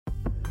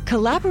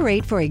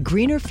Collaborate for a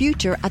greener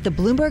future at the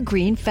Bloomberg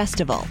Green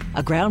Festival,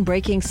 a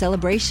groundbreaking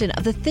celebration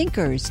of the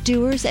thinkers,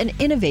 doers, and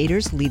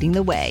innovators leading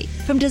the way.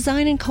 From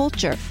design and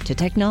culture to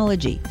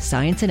technology,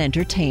 science, and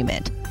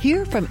entertainment.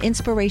 Hear from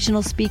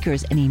inspirational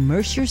speakers and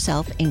immerse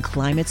yourself in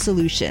climate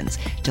solutions.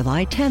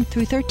 July 10th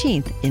through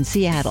 13th in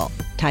Seattle.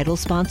 Title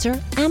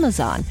sponsor,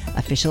 Amazon.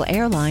 Official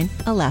airline,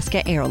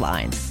 Alaska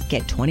Airlines.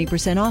 Get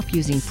 20% off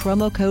using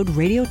promo code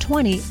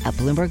radio20 at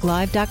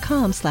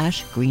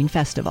BloombergLive.com/Green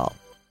Festival.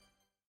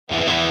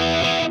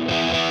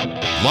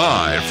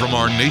 Live from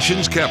our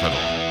nation's capital,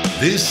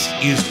 this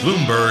is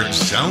Bloomberg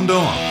Sound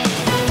On.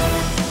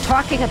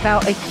 Talking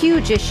about a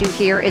huge issue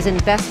here is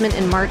investment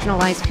in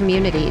marginalized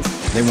communities.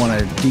 They want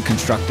to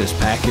deconstruct this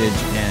package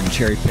and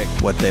cherry pick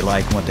what they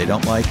like and what they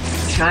don't like.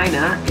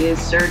 China is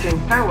surging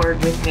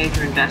forward with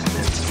major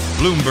investments.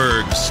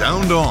 Bloomberg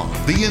Sound On.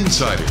 The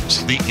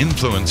insiders, the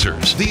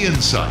influencers, the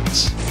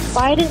insights.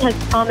 Biden has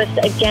promised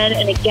again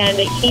and again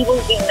that he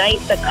will unite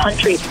the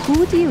country.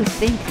 Who do you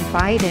think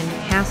Biden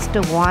has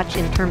to watch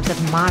in terms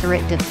of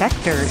moderate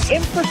defectors?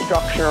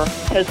 Infrastructure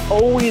has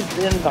always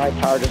been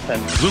bipartisan.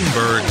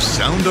 Bloomberg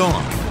Sound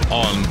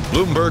On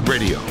Bloomberg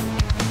Radio.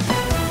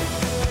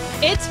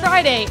 It's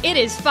Friday. It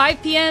is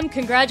 5 p.m.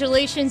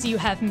 Congratulations, you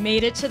have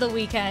made it to the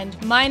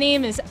weekend. My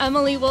name is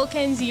Emily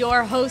Wilkins,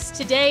 your host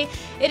today.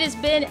 It has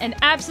been an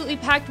absolutely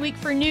packed week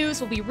for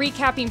news. We'll be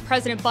recapping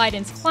President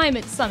Biden's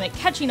climate summit,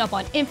 catching up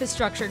on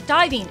infrastructure,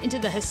 diving into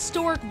the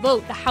historic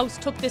vote the House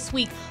took this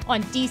week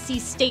on D.C.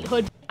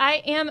 statehood.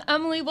 I am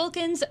Emily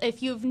Wilkins.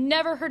 If you've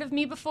never heard of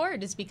me before,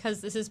 it is because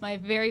this is my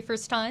very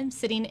first time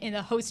sitting in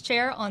the host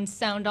chair on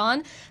Sound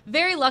On.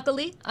 Very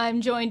luckily,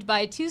 I'm joined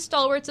by two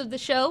stalwarts of the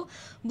show,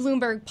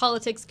 Bloomberg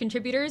Politics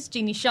contributors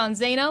Jeannie Sheehan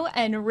Zaino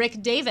and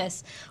Rick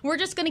Davis. We're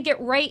just going to get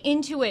right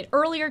into it.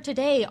 Earlier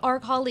today, our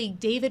colleague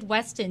David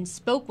Weston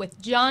spoke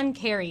with John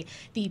Kerry,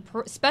 the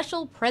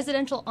special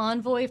presidential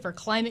envoy for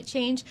climate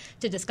change,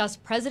 to discuss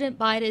President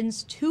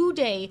Biden's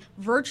two-day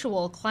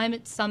virtual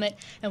climate summit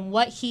and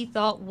what he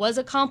thought was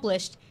accomplished.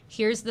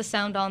 Here's the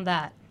sound on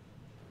that.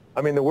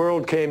 I mean, the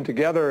world came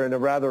together in a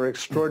rather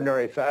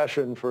extraordinary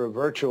fashion for a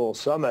virtual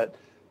summit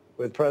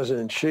with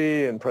President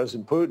Xi and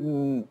President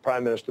Putin,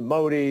 Prime Minister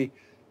Modi,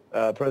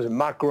 President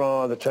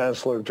Macron, the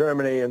Chancellor of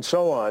Germany, and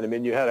so on. I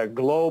mean, you had a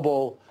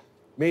global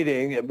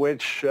meeting at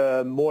which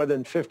more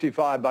than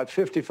about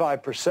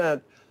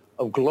 55%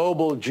 of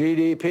global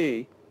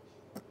GDP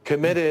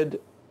committed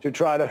to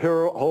try to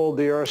hold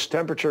the Earth's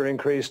temperature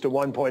increase to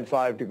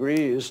 1.5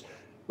 degrees,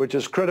 which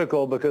is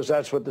critical because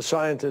that's what the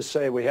scientists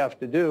say we have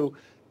to do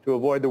to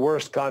avoid the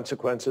worst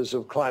consequences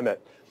of climate.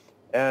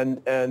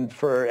 And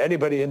for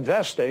anybody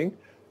investing,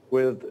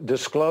 with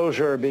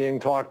disclosure being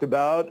talked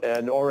about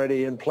and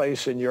already in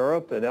place in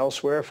Europe and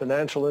elsewhere,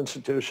 financial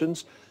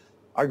institutions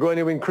are going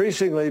to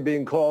increasingly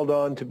being called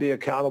on to be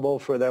accountable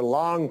for their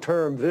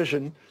long-term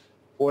vision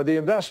for the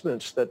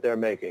investments that they're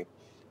making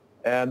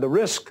and the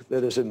risk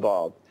that is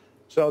involved.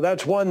 So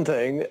that's one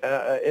thing.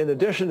 In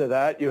addition to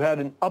that, you had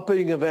an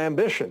upping of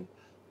ambition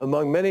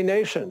among many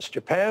nations.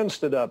 Japan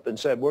stood up and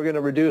said, we're going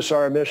to reduce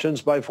our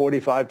emissions by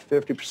 45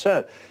 to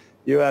 50%.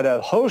 You had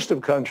a host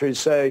of countries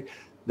say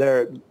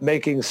they're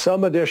making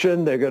some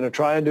addition. They're going to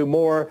try and do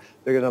more.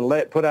 They're going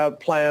to put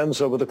out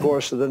plans over the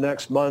course of the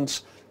next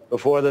months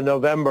before the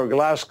November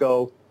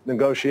Glasgow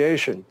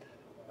negotiation.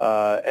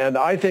 And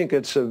I think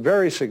it's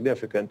very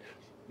significant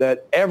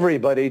that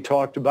everybody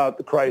talked about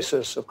the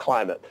crisis of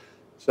climate.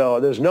 So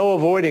there's no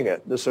avoiding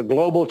it. This is a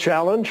global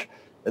challenge.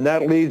 And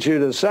that leads you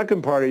to the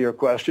second part of your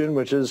question,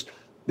 which is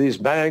these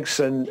banks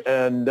and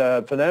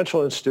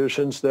financial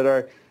institutions that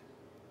are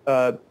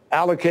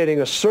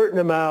allocating a certain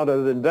amount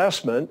of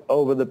investment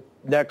over the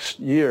next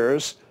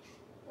years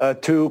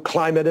to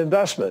climate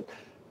investment.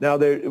 Now,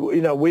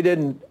 what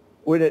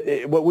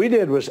we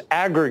did was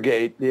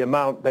aggregate the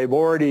amount they've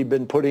already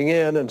been putting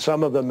in, and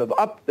some of them have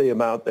upped the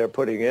amount they're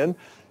putting in.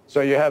 So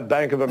you have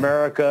Bank of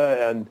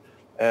America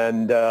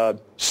and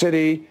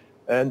Citi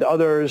and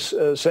others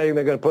saying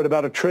they're going to put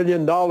about $1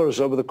 trillion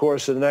over the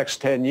course of the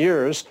next 10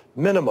 years,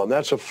 minimum.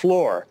 That's a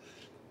floor.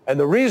 And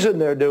the reason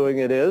they're doing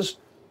it is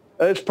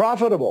it's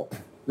profitable.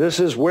 This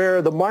is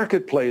where the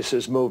marketplace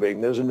is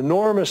moving. There's an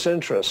enormous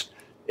interest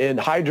in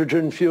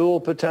hydrogen fuel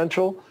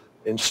potential,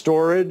 in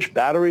storage,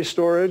 battery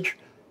storage,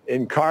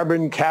 in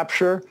carbon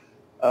capture.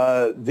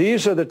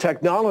 These are the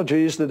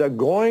technologies that are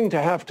going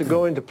to have to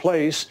go into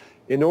place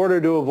in order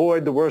to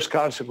avoid the worst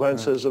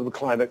consequences of the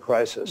climate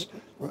crisis.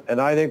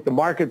 And I think the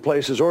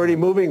marketplace is already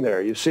moving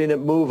there. You've seen it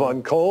move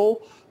on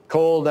coal.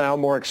 Coal now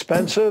more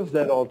expensive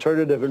than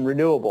alternative and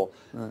renewable.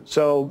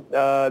 So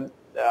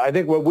I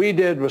think what we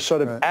did was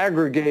sort of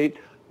aggregate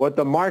what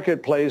the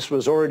marketplace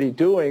was already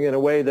doing in a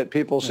way that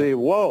people see,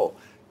 whoa,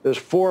 there's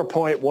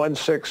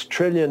 $4.16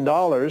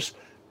 trillion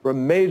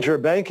from major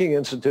banking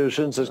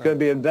institutions that's going to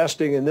be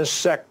investing in this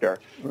sector.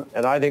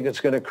 And I think it's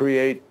going to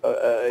create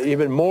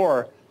even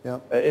more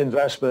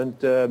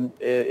investment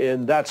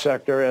in that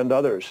sector and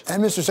others.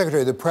 And Mr.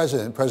 Secretary,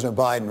 President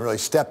Biden really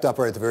stepped up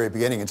right at the very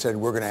beginning and said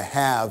we're going to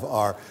have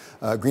our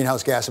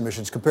greenhouse gas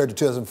emissions compared to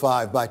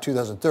 2005 by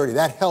 2030.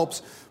 That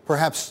helps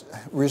perhaps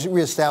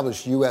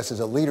reestablish U.S. as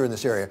a leader in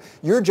this area.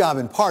 Your job,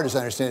 in part, as I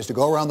understand, is to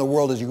go around the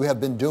world as you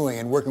have been doing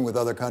and working with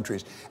other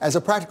countries. As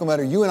a practical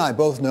matter, you and I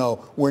both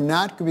know we're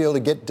not going to be able to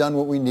get done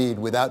what we need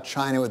without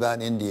China,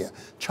 without India.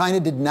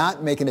 China did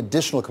not make an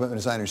additional commitment,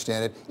 as I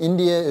understand it.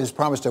 India has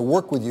promised to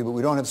work with you, but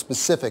we don't have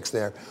specifics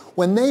there.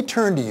 When they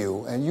turn to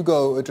you, and you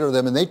go to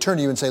them, and they turn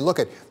to you and say, look,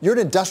 you're an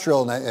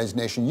industrialized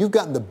nation. You've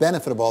gotten the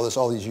benefit of all this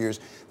all these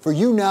years. For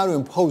you now to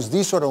impose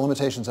these sort of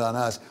limitations on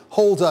us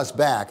holds us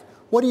back.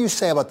 What do you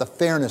say about the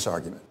fairness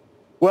argument?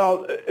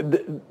 Well,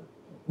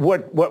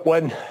 what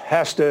one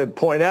has to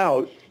point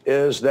out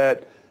is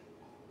that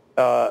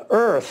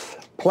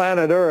Earth,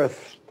 planet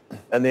Earth,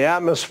 and the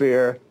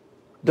atmosphere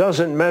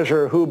doesn't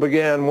measure who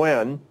began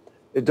when.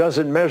 It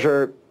doesn't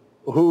measure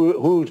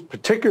who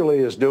particularly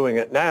is doing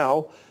it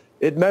now.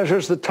 It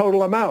measures the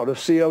total amount of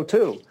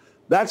CO2.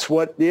 That's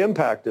what the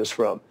impact is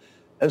from.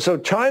 And so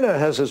China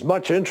has as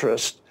much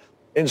interest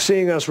in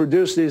seeing us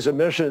reduce these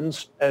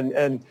emissions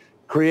and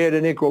create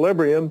an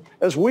equilibrium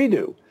as we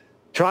do.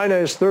 China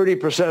is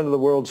 30% of the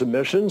world's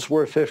emissions.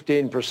 We're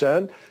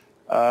 15%.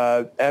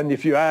 And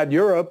if you add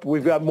Europe,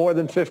 we've got more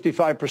than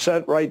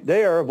 55% right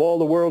there of all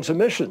the world's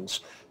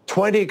emissions.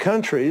 20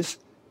 countries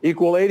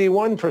equal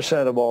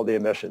 81% of all the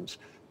emissions.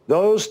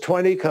 Those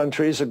 20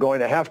 countries are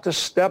going to have to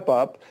step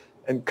up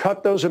and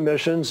cut those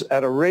emissions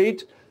at a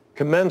rate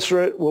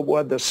commensurate with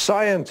what the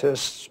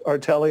scientists are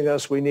telling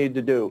us we need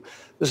to do.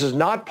 This is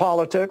not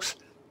politics.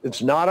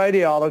 It's not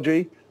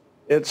ideology.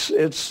 It's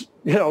 2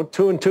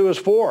 and 2 is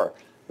 4.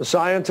 The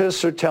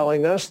scientists are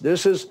telling us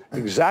this is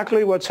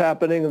exactly what's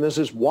happening and this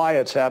is why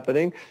it's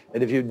happening.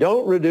 And if you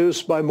don't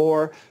reduce by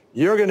more,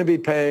 you're going to be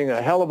paying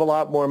a hell of a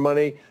lot more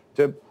money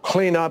to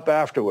clean up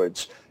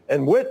afterwards.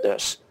 And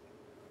witness,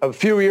 a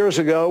few years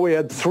ago, we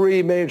had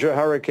 3 major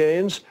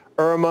hurricanes,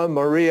 Irma,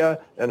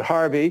 Maria, and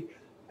Harvey,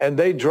 and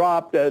they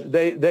dropped,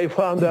 they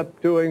wound up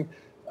doing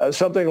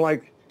something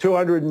like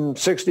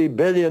 $260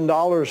 billion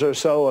or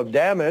so of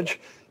damage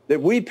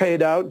that we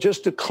paid out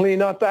just to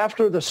clean up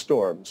after the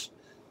storms.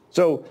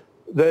 So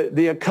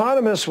the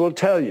economists will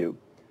tell you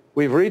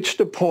we've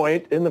reached a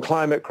point in the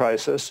climate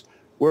crisis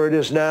where it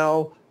is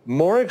now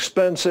more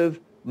expensive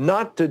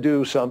not to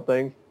do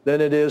something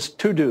than it is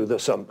to do the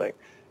something.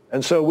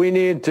 And so we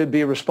need to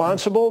be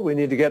responsible. We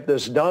need to get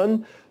this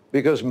done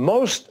because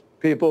most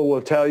people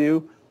will tell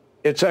you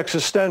it's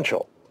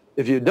existential.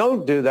 If you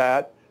don't do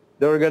that,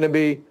 there are going to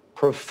be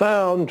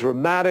profound,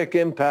 dramatic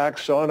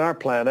impacts on our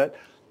planet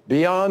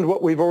beyond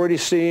what we've already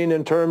seen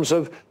in terms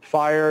of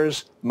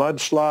fires,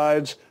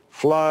 mudslides,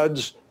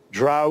 floods,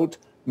 drought,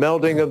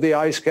 melting of the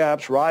ice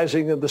caps,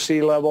 rising of the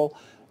sea level.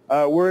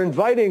 We're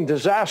inviting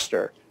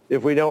disaster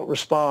if we don't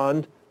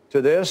respond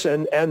to this.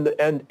 And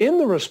in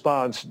the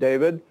response,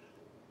 David,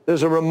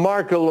 there's a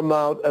remarkable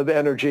amount of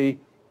energy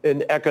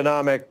in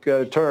economic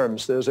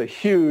terms. There's a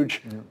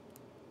huge,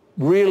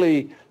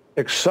 really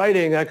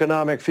exciting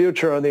economic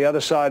future on the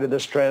other side of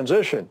this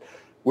transition,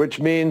 which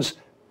means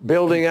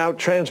building out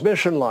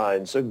transmission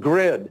lines, a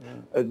grid,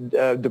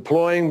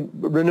 deploying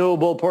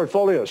renewable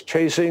portfolios,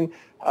 chasing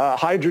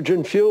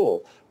hydrogen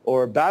fuel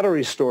or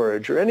battery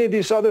storage or any of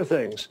these other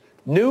things.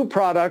 New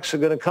products are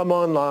going to come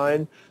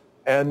online,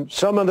 and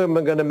some of them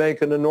are going to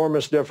make an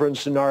enormous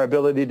difference in our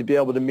ability to be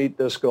able to meet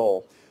this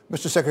goal.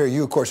 Mr. Secretary,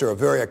 you, of course, are a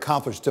very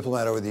accomplished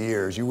diplomat over the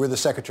years. You were the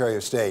Secretary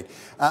of State.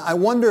 I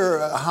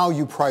wonder how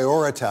you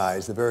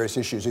prioritize the various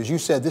issues. As you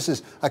said, this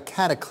is a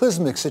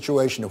cataclysmic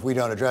situation if we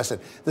don't address it.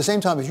 At the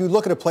same time, if you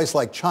look at a place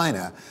like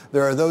China,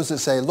 there are those that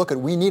say, look,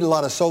 we need a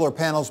lot of solar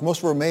panels. Most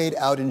of them are made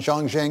out in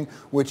Zhangjiang,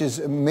 which is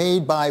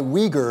made by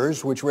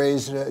Uyghurs, which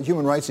raise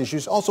human rights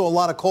issues. Also, a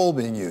lot of coal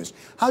being used.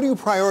 How do you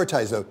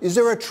prioritize, though? Is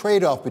there a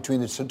trade-off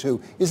between the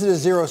two? Is it a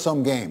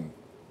zero-sum game?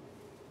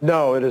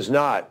 No, it is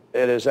not.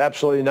 It is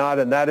absolutely not.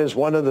 And that is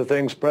one of the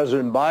things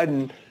President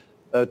Biden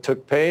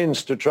took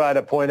pains to try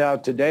to point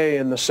out today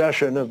in the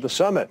session of the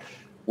summit,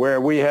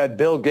 where we had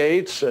Bill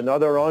Gates and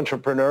other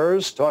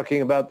entrepreneurs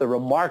talking about the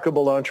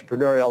remarkable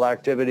entrepreneurial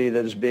activity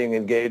that is being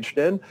engaged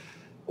in.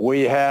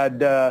 We had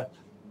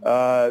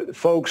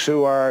folks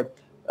who are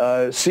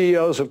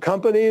CEOs of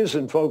companies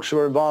and folks who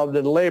are involved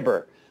in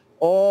labor,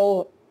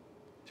 all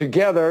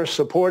together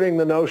supporting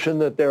the notion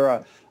that there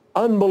are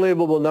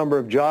unbelievable number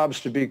of jobs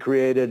to be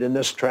created in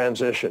this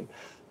transition.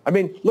 I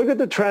mean, look at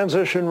the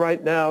transition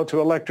right now to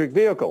electric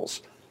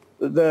vehicles.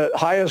 The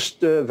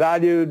highest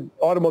valued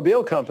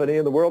automobile company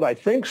in the world, I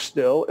think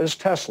still, is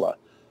Tesla.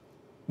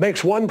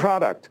 Makes one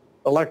product,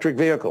 electric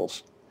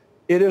vehicles.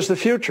 It is the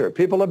future.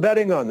 People are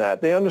betting on that.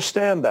 They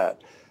understand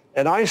that.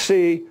 And I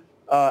see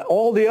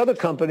all the other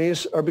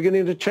companies are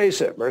beginning to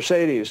chase it.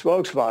 Mercedes,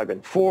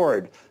 Volkswagen,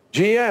 Ford,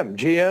 GM.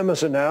 GM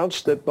has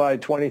announced that by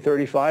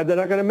 2035, they're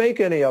not going to make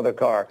any other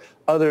car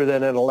other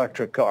than an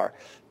electric car.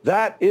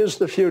 That is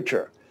the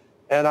future.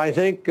 And I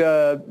think,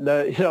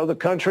 the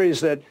countries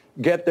that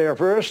get there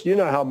first, you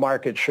know how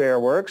market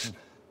share works.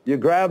 You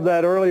grab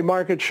that early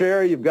market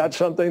share, you've got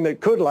something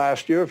that could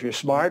last you, if you're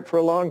smart, for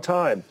a long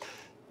time.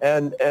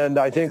 And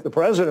I think the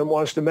president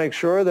wants to make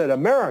sure that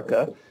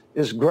America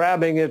is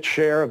grabbing its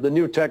share of the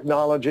new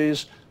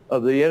technologies,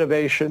 of the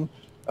innovation,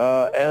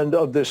 and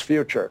of this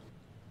future.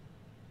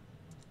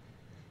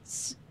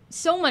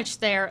 So much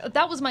there.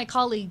 That was my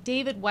colleague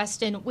David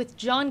Weston with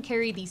John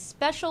Kerry, the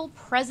Special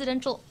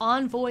Presidential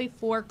Envoy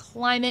for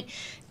Climate.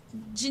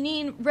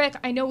 Janine, Rick,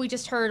 I know we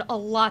just heard a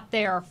lot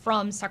there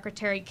from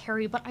Secretary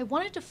Kerry, but I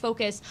wanted to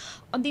focus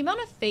on the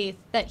amount of faith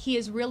that he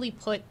has really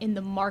put in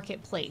the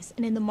marketplace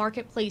and in the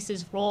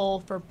marketplace's role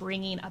for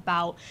bringing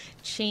about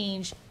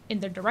change in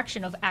the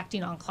direction of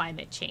acting on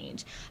climate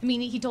change. I mean,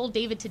 he told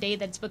David today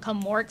that it's become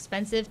more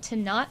expensive to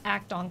not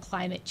act on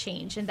climate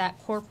change and that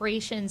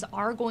corporations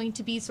are going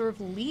to be sort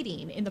of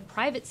leading in the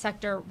private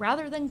sector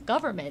rather than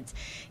governments.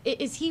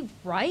 Is he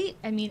right?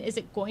 I mean, is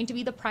it going to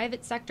be the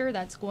private sector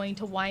that's going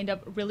to wind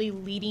up really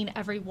leading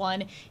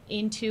everyone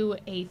into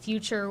a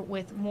future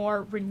with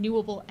more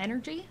renewable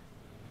energy?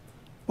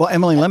 Well,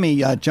 Emily, let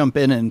me jump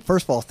in. And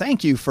first of all,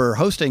 thank you for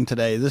hosting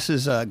today. This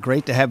is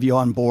great to have you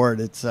on board.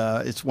 It's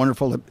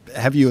wonderful to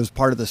have you as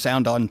part of the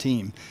Sound On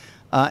team.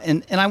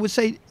 And I would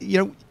say,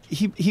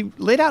 he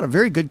laid out a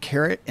very good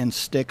carrot and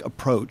stick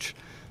approach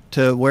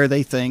to where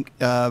they think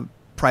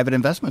private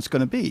investment is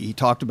going to be. He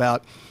talked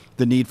about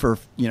the need for,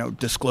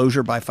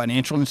 disclosure by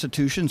financial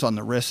institutions on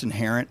the risks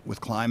inherent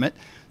with climate.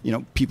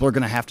 People are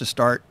going to have to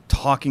start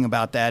talking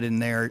about that in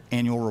their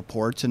annual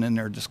reports and in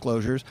their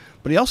disclosures.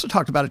 But he also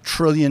talked about $1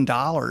 trillion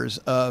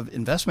of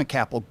investment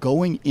capital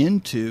going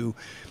into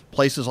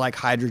places like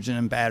hydrogen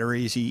and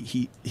batteries.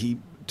 He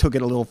took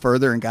it a little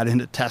further and got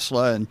into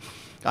Tesla. And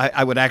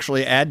I would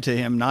actually add to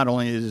him, not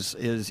only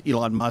is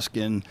Elon Musk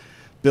in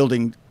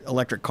building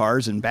electric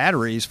cars and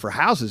batteries for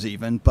houses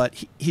even,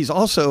 but he's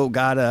also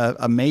got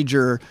a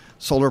major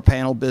solar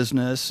panel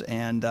business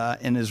and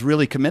is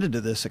really committed to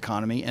this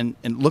economy. And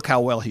look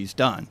how well he's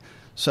done.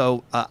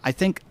 So I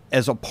think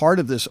as a part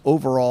of this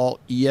overall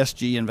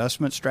ESG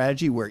investment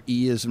strategy, where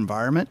E is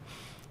environment,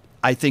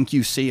 I think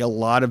you see a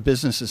lot of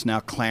businesses now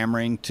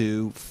clamoring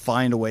to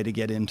find a way to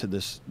get into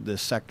this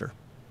sector.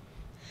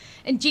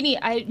 And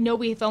Jeannie, I know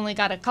we've only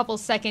got a couple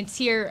seconds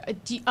here.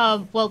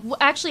 Well,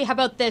 actually, how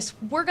about this?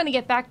 We're going to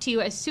get back to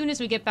you as soon as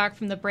we get back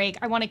from the break.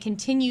 I want to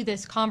continue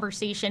this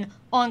conversation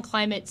on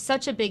climate,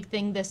 such a big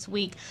thing this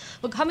week.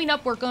 But coming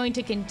up, we're going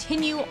to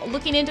continue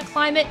looking into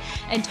climate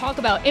and talk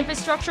about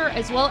infrastructure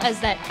as well as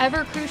that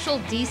ever crucial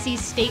DC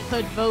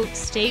statehood vote.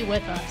 Stay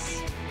with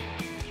us.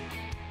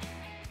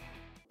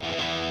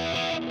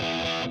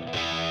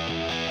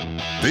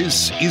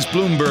 This is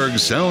Bloomberg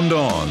Sound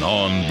on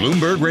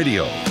Bloomberg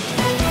Radio.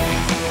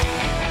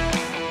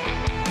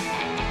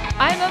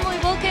 I'm Emily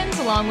Wilkins,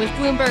 along with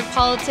Bloomberg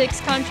Politics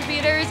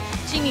contributors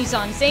Jeannie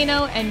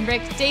Zonzano and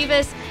Rick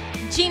Davis.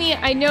 Jeannie,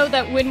 I know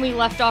that when we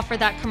left off for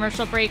that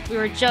commercial break, we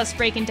were just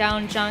breaking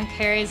down John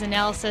Kerry's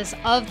analysis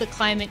of the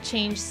Climate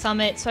Change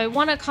Summit. So I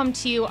want to come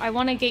to you. I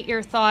want to get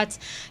your thoughts.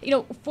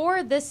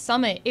 For this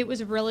summit, it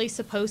was really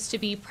supposed to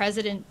be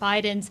President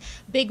Biden's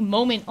big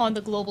moment on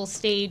the global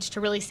stage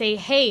to really say,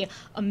 hey,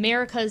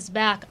 America's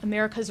back.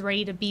 America's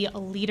ready to be a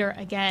leader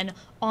again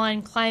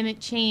on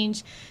climate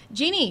change.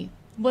 Jeannie,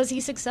 was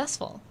he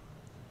successful?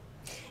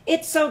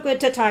 It's so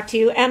good to talk to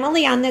you,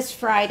 Emily, on this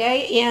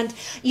Friday. And,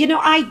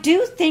 I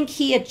do think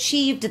he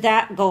achieved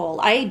that goal.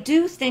 I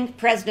do think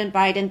President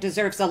Biden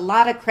deserves a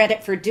lot of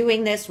credit for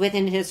doing this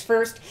within his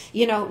first,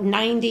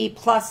 90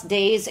 plus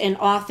days in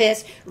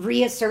office,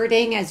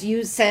 reasserting, as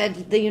you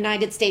said, the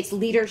United States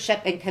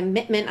leadership and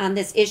commitment on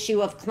this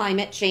issue of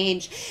climate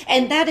change.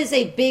 And that is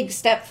a big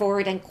step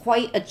forward and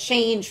quite a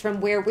change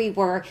from where we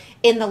were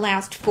in the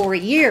last 4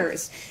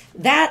 years.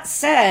 That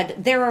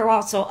said, there are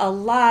also a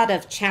lot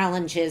of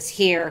challenges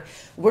here.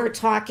 We're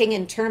talking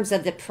in terms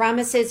of the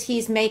promises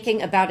he's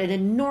making about an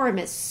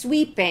enormous,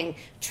 sweeping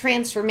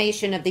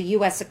transformation of the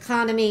U.S.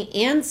 economy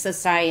and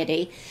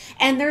society.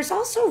 And there's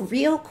also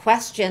real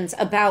questions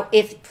about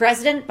if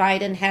President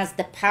Biden has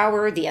the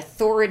power, the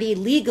authority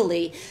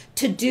legally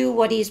to do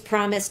what he's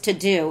promised to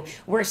do.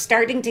 We're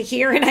starting to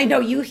hear, and I know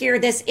you hear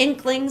this,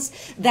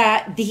 inklings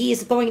that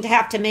he's going to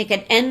have to make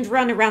an end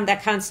run around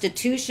that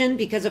Constitution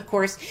because, of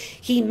course,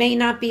 he may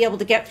not be able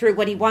to get through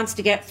what he wants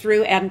to get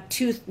through and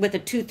with a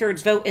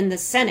 2/3 vote in the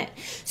Senate.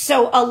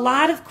 So a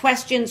lot of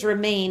questions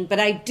remain, but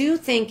I do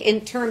think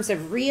in terms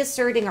of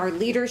reasserting our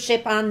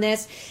leadership on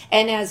this,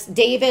 and as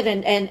David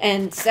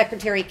and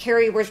Secretary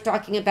Kerry were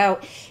talking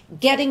about,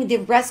 getting the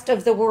rest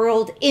of the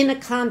world in a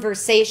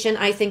conversation,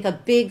 I think a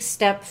big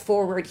step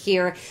forward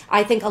here.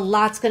 I think a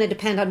lot's going to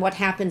depend on what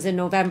happens in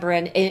November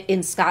and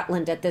in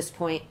Scotland at this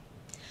point.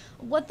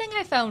 One thing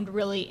I found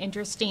really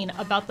interesting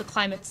about the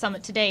climate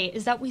summit today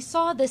is that we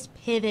saw this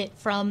pivot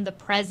from the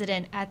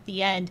president at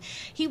the end.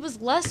 He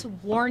was less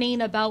warning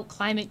about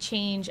climate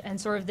change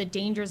and sort of the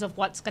dangers of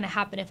what's going to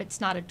happen if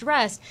it's not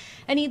addressed.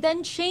 And he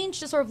then changed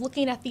to sort of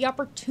looking at the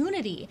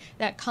opportunity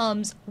that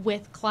comes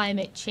with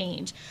climate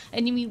change.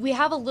 And we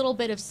have a little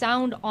bit of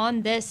sound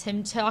on this,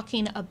 him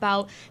talking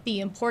about the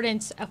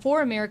importance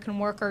for American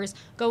workers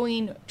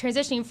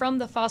transitioning from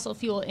the fossil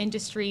fuel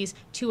industries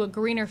to a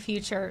greener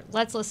future.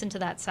 Let's listen to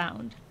that sound.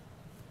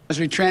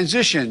 As we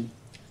transition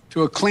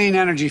to a clean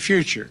energy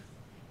future,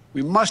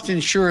 We must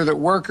ensure that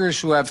workers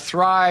who have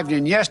thrived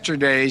in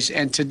yesterday's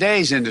and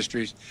today's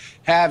industries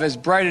have as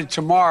bright a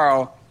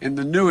tomorrow in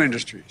the new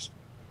industries.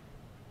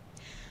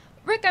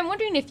 Rick, I'm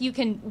wondering if you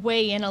can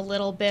weigh in a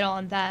little bit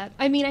on that.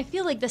 I mean, I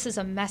feel like this is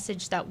a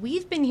message that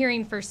we've been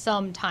hearing for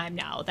some time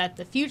now, that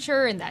the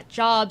future and that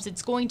jobs,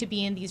 it's going to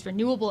be in these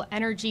renewable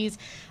energies.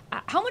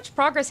 How much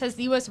progress has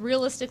the U.S.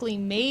 realistically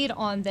made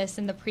on this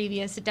in the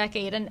previous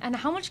decade, and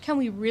how much can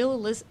we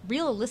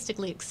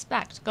realistically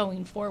expect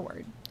going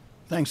forward?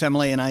 Thanks,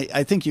 Emily. And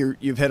I think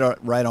you've hit it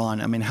right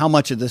on. I mean, how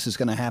much of this is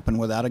going to happen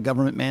without a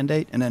government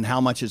mandate? And then how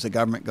much is the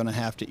government going to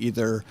have to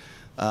either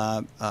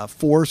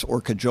force or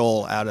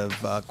cajole out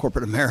of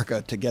corporate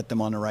America to get them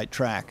on the right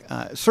track?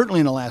 Certainly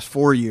in the last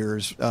 4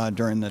 years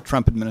during the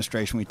Trump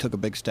administration, we took a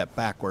big step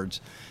backwards.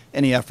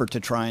 Any effort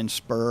to try and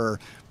spur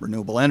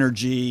renewable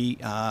energy,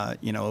 a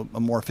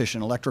more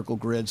efficient electrical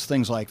grids,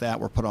 things like that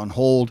were put on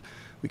hold.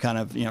 We kind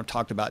of,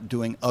 talked about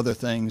doing other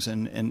things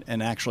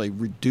and actually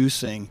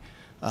reducing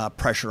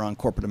pressure on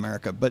corporate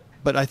America.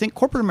 But I think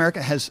corporate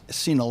America has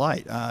seen a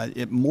light.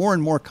 More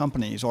and more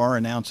companies are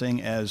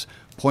announcing, as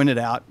pointed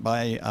out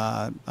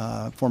by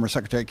former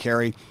Secretary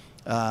Kerry,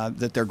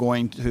 that they're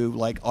going to,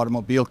 like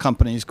automobile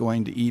companies,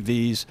 going to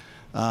EVs.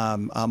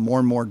 More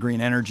and more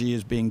green energy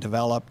is being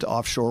developed,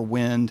 offshore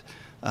wind.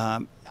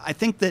 I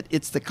think that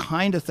it's the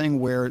kind of thing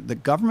where the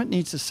government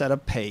needs to set a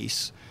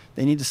pace.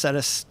 They need to set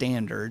a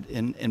standard.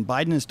 And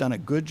Biden has done a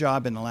good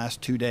job in the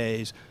last 2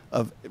 days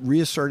of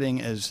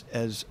reasserting, as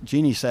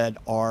Jeannie said,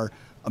 our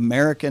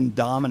American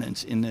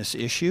dominance in this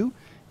issue.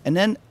 And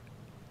then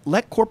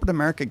let corporate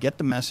America get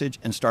the message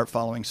and start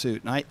following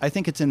suit. And I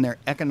think it's in their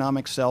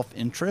economic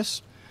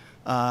self-interest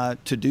to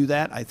do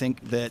that. I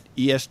think that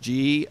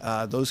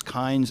ESG, those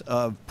kinds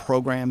of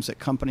programs that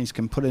companies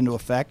can put into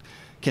effect,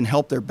 can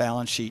help their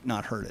balance sheet,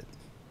 not hurt it.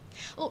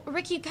 Well,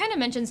 Rick, you kind of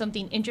mentioned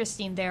something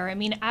interesting there. I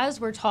mean, as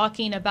we're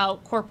talking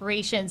about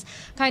corporations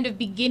kind of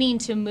beginning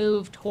to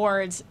move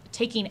towards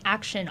taking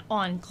action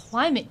on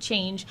climate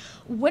change,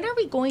 when are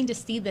we going to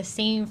see the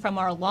same from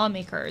our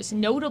lawmakers,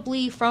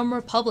 notably from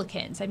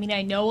Republicans? I mean,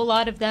 I know a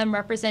lot of them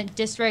represent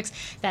districts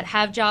that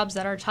have jobs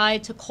that are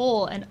tied to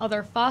coal and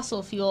other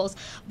fossil fuels,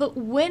 but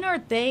when are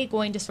they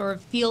going to sort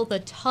of feel the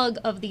tug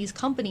of these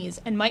companies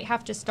and might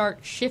have to start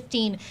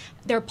shifting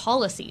their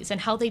policies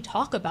and how they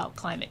talk about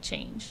climate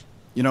change?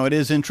 It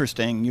is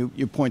interesting.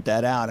 You point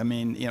that out. I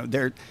mean,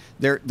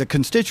 the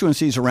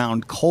constituencies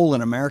around coal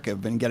in America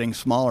have been getting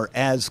smaller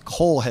as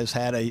coal has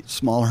had a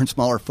smaller and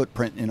smaller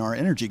footprint in our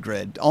energy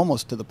grid,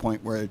 almost to the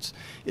point where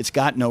it's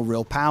got no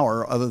real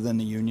power other than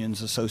the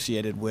unions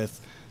associated with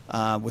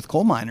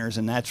coal miners,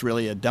 and that's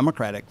really a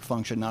Democratic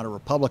function, not a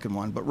Republican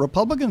one. But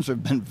Republicans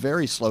have been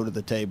very slow to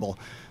the table.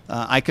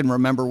 I can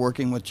remember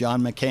working with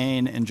John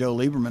McCain and Joe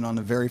Lieberman on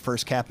the very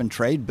first cap and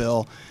trade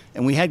bill,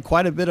 and we had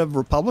quite a bit of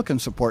Republican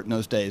support in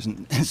those days.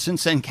 And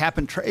since then, cap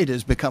and trade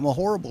has become a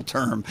horrible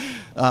term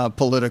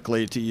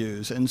politically to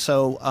use. And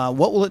so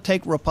what will it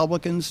take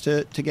Republicans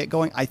to get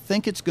going? I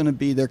think it's going to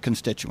be their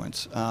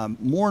constituents.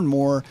 More and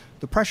more,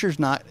 the pressure's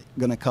not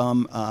going to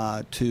come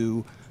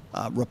to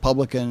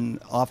Republican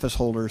office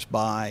holders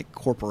by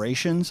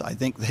corporations. I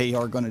think they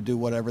are going to do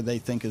whatever they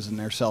think is in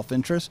their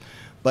self-interest.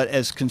 But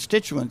as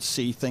constituents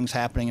see things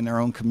happening in their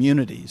own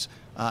communities,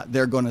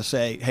 they're going to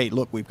say, hey,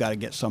 look, we've got to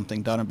get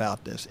something done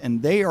about this.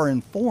 And they are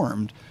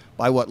informed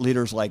by what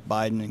leaders like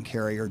Biden and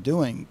Kerry are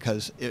doing,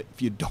 because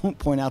if you don't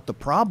point out the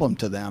problem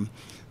to them,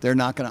 they're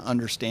not going to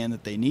understand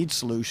that they need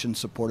solutions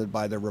supported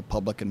by their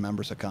Republican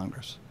members of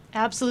Congress.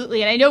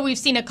 Absolutely. And I know we've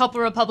seen a couple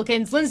of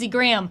Republicans, Lindsey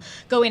Graham,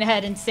 going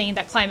ahead and saying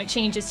that climate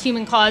change is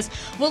human caused.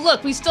 Well,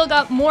 look, we still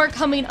got more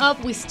coming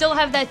up. We still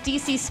have that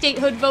D.C.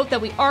 statehood vote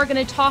that we are going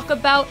to talk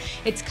about.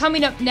 It's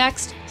coming up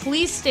next.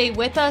 Please stay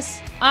with us.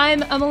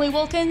 I'm Emily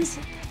Wilkins.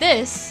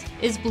 This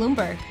is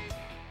Bloomberg.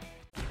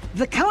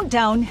 The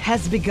countdown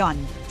has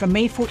begun. From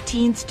May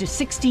 14th to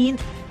 16th,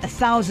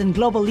 1,000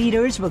 global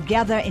leaders will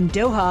gather in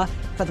Doha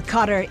for the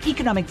Qatar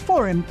Economic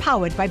Forum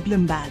powered by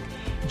Bloomberg.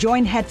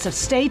 Join heads of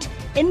state,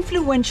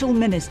 influential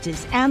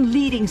ministers, and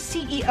leading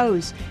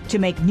CEOs to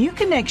make new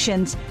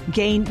connections,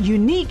 gain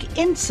unique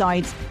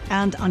insights,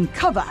 and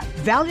uncover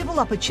valuable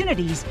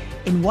opportunities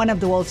in one of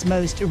the world's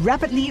most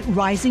rapidly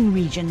rising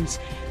regions.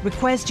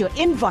 Request your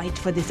invite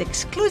for this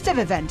exclusive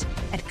event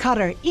at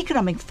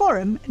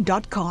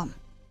QatarEconomicForum.com.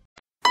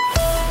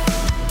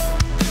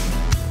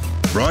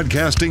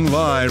 Broadcasting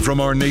live from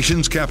our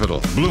nation's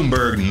capital,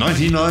 Bloomberg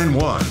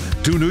 99.1.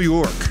 To New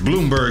York,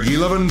 Bloomberg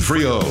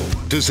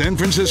 1130. To San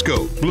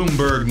Francisco,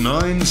 Bloomberg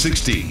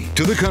 960.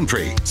 To the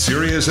country,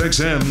 Sirius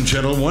XM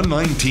Channel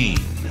 119.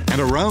 And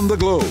around the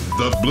globe,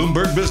 the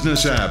Bloomberg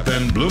Business app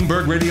and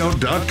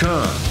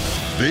BloombergRadio.com.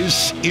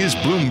 This is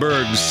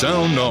Bloomberg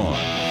Sound On.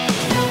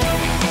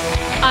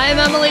 I'm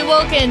Emily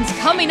Wilkins.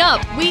 Coming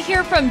up, we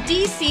hear from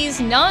D.C.'s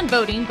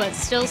non-voting but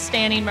still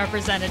standing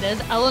representative,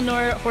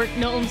 Eleanor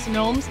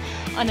Horton-Knowles,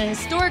 on a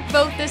historic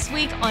vote this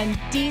week on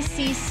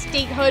D.C.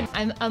 statehood.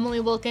 I'm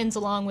Emily Wilkins,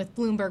 along with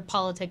Bloomberg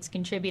Politics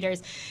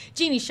contributors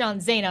Jeannie Sean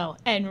Zaino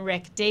and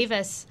Rick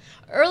Davis.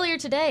 Earlier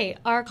today,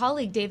 our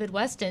colleague David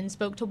Weston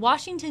spoke to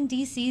Washington,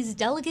 D.C.'s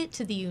delegate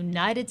to the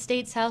United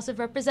States House of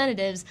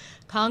Representatives,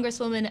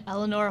 Congresswoman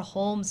Eleanor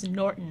Holmes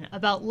Norton,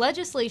 about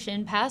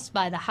legislation passed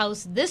by the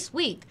House this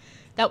week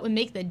that would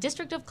make the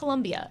District of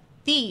Columbia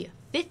the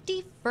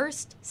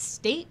 51st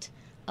state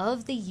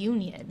of the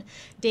Union.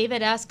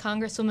 David asked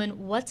Congresswoman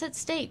what's at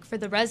stake for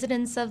the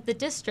residents of the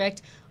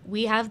district.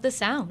 We have the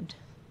sound.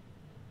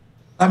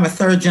 I'm a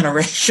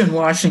third-generation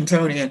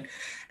Washingtonian,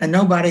 and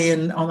nobody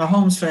on the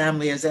Holmes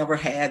family has ever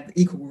had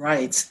equal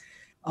rights.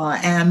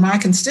 And my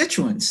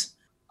constituents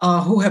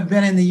who have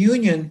been in the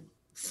Union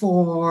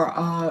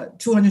for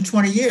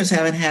 220 years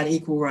haven't had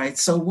equal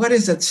rights. So what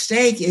is at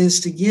stake is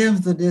to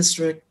give the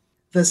district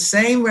the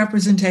same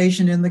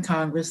representation in the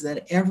Congress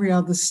that every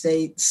other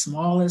state,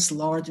 smallest,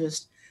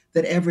 largest,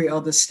 that every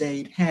other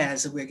state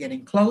has. And we're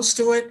getting close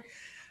to it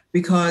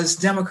because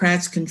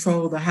Democrats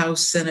control the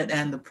House, Senate,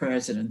 and the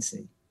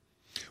presidency.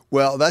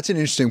 Well, that's an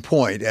interesting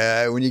point.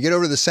 When you get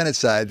over to the Senate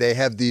side, they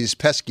have these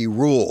pesky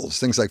rules,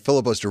 things like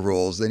filibuster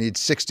rules. They need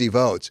 60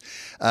 votes.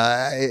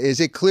 Is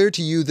it clear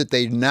to you that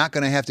they're not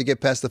going to have to get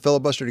past the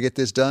filibuster to get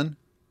this done?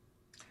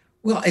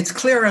 Well, it's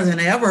clearer than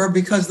ever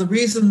because the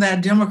reason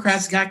that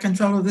Democrats got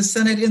control of the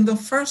Senate in the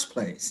first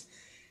place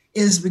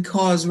is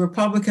because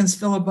Republicans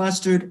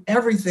filibustered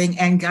everything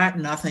and got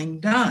nothing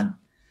done.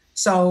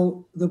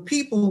 So the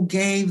people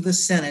gave the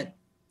Senate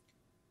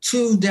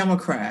to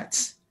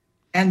Democrats,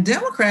 and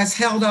Democrats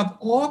held up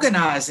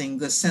organizing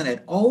the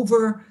Senate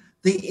over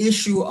the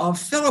issue of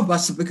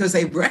filibuster because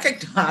they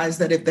recognized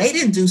that if they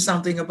didn't do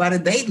something about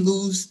it, they'd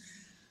lose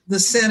the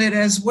Senate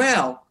as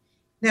well.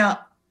 Now,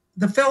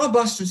 the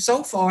filibuster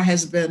so far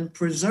has been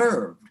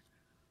preserved,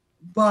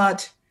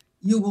 but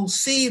you will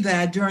see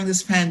that during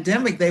this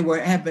pandemic, they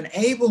have been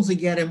able to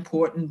get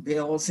important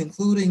bills,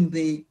 including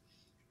the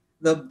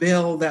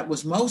bill that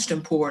was most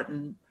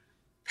important,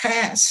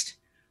 passed.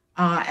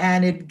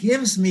 And it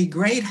gives me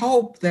great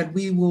hope that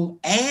we will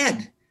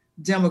add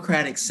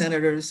Democratic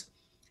senators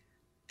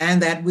and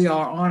that we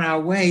are on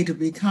our way to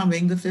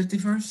becoming the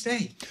 51st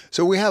state.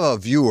 So we have a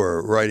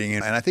viewer writing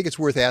in, and I think it's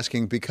worth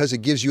asking because it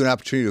gives you an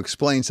opportunity to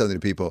explain something to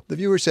people. The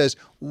viewer says,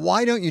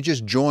 why don't you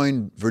just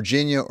join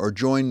Virginia or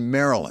join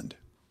Maryland?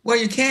 Well,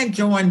 you can't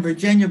join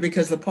Virginia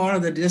because the part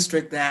of the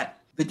district that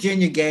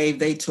Virginia gave,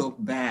 they took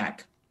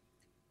back.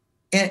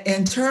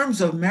 In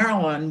terms of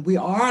Maryland, we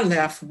are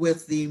left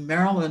with the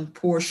Maryland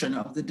portion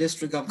of the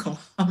District of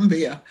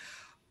Columbia,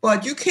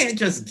 but you can't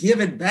just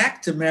give it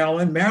back to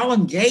Maryland.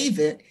 Maryland gave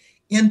it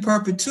in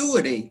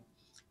perpetuity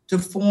to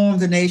form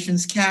the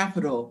nation's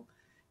capital.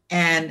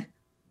 And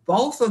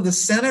both of the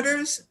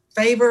senators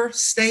favor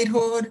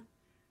statehood,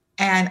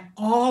 and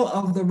all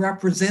of the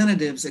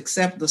representatives,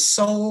 except the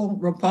sole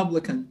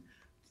Republican,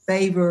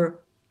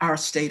 favor our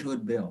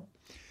statehood bill.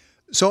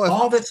 So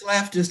all that's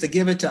left is to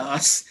give it to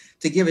us,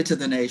 to give it to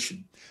the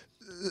nation.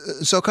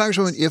 So,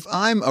 Congresswoman, if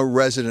I'm a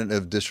resident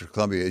of District of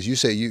Columbia, as you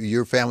say,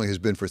 your family has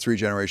been for 3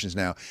 generations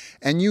now,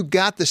 and you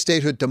got the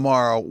statehood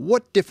tomorrow,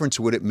 what difference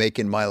would it make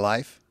in my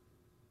life?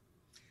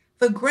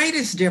 The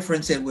greatest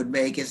difference it would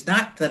make is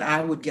not that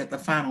I would get the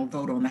final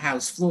vote on the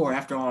House floor.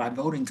 After all, I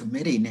vote in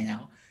committee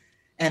now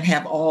and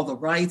have all the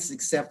rights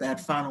except that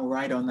final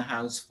right on the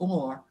House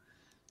floor.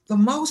 The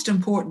most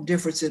important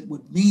difference it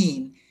would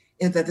mean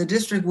is that the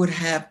district would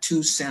have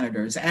 2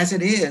 senators. As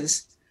it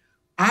is,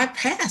 I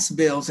pass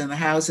bills in the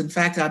House. In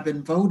fact, I've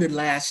been voted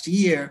last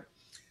year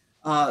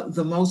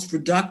the most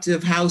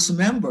productive House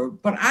member,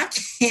 but I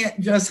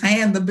can't just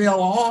hand the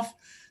bill off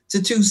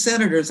to 2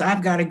 senators.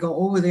 I've got to go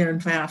over there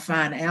and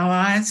find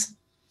allies.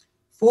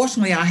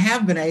 Fortunately, I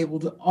have been able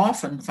to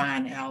often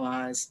find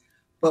allies,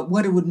 but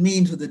what it would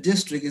mean to the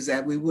district is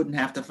that we wouldn't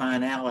have to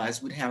find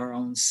allies. We'd have our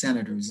own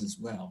senators as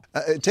well.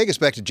 Take us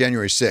back to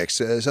January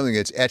 6th, something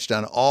that's etched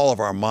on all of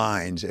our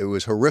minds. It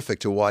was horrific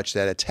to watch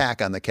that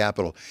attack on the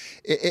Capitol.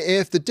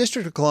 If the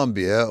District of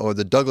Columbia or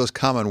the Douglas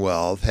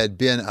Commonwealth had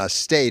been a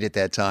state at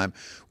that time,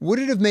 would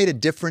it have made a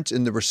difference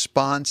in the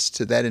response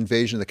to that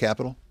invasion of the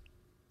Capitol?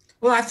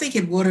 Well, I think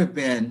it would have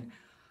been.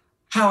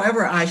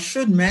 However, I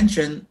should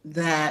mention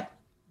that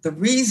the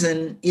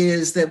reason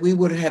is that we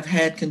would have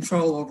had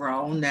control over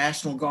our own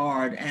National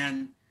Guard,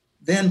 and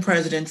then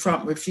President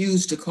Trump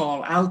refused to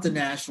call out the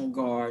National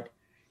Guard.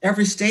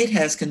 Every state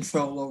has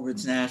control over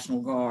its National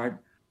Guard,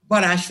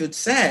 but I should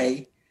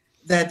say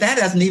that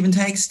doesn't even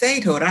take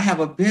statehood. I have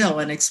a bill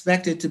and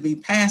expect it to be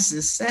passed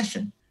this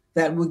session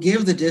that would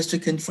give the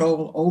district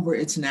control over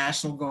its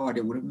National Guard.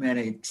 It would have made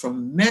a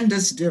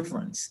tremendous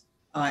difference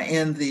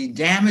in the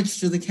damage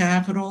to the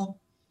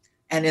Capitol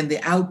and in the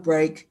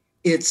outbreak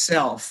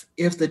itself,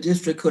 if the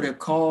district could have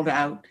called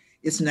out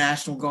its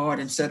National Guard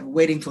instead of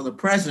waiting for the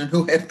president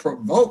who had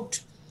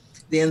provoked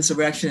the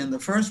insurrection in the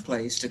first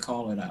place to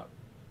call it out.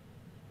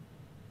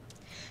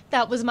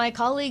 That was my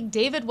colleague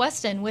David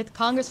Weston with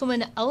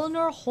Congresswoman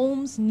Eleanor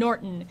Holmes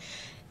Norton.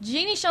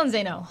 Jeannie Sean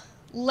Zaino,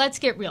 let's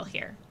get real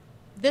here.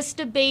 this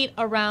debate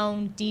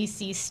around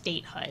D.C.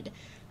 statehood.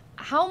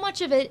 How much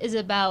of it is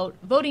about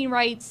voting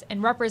rights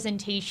and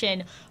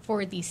representation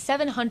for the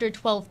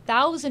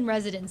 712,000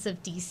 residents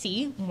of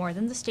D.C., more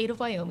than the state of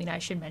Wyoming, I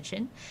should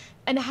mention?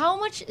 And how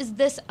much is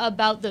this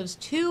about those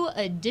 2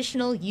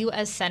 additional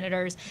U.S.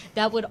 senators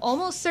that would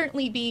almost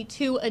certainly be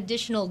 2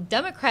 additional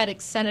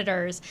Democratic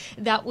senators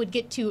that would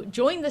get to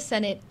join the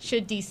Senate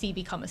should D.C.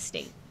 become a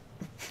state?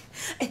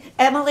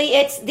 Emily,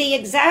 it's the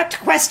exact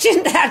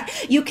question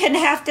that you can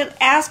have to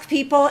ask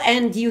people,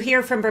 and you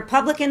hear from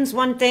Republicans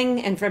one thing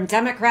and from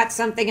Democrats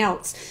something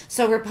else.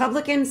 So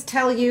Republicans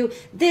tell you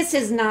this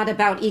is not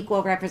about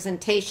equal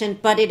representation,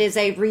 but it is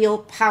a real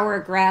power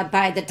grab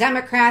by the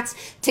Democrats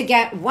to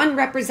get 1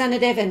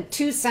 representative and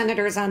 2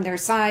 senators on their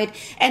side.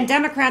 And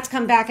Democrats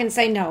come back and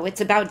say, no,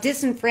 it's about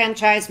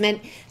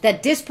disenfranchisement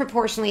that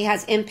disproportionately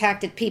has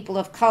impacted people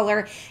of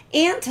color.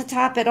 And to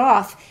top it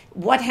off,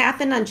 what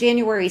happened on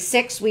January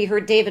 6th, we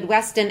heard David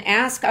Weston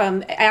ask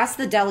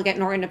the delegate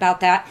Norton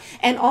about that,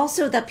 and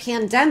also the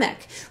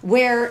pandemic,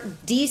 where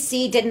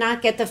D.C. did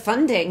not get the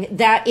funding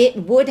that it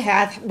would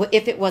have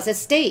if it was a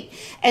state.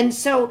 And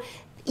so,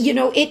 you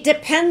know, it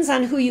depends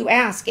on who you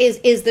ask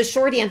is the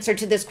short answer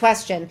to this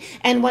question.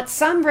 And what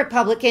some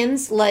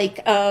Republicans, like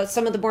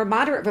some of the more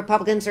moderate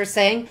Republicans, are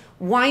saying,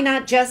 why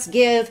not just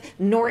give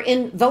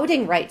Norton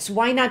voting rights?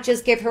 Why not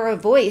just give her a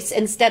voice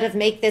instead of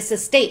make this a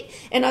state?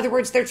 In other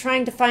words, they're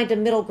trying to find a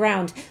middle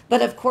ground.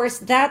 But of course,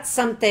 that's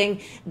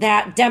something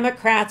that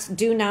Democrats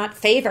do not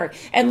favor.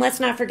 And let's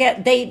not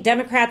forget,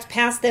 Democrats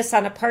passed this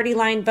on a party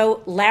line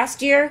vote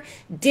last year,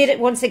 did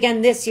it once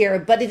again this year,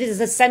 but it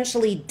is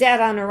essentially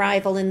dead on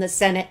arrival in the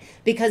Senate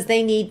because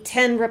they need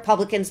 10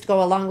 Republicans to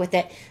go along with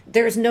it.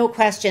 There's no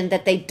question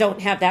that they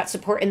don't have that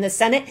support in the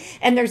Senate.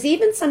 And there's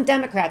even some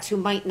Democrats who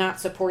might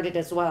not support it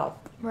as well.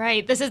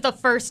 Right. This is the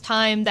first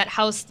time that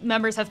House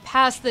members have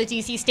passed the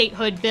D.C.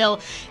 statehood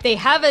bill. They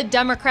have a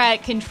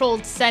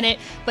Democrat-controlled Senate,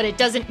 but it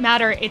doesn't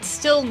matter. It's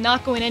still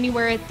not going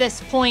anywhere at this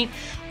point.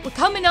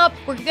 Coming up,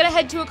 we're going to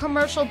head to a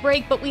commercial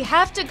break, but we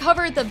have to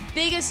cover the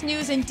biggest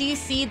news in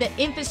D.C. The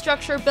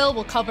infrastructure bill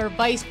will cover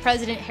Vice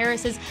President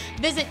Harris's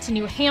visit to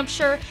New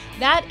Hampshire.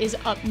 That is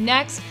up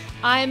next.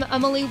 I'm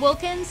Emily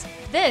Wilkins.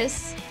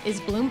 This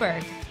is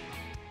Bloomberg.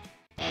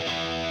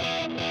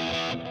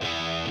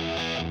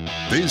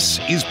 This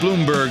is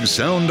Bloomberg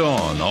Sound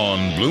On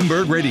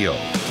Bloomberg Radio.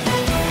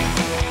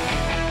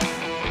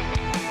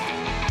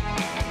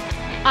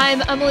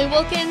 I'm Emily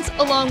Wilkins,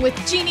 along with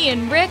Jeannie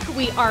and Rick.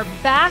 We are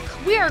back.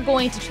 We are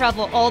going to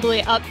travel all the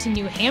way up to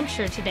New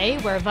Hampshire today,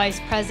 where Vice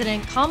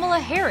President Kamala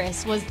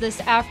Harris was this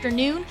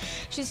afternoon.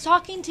 She's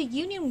talking to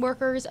union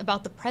workers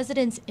about the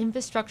president's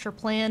infrastructure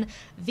plan.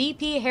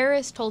 VP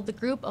Harris told the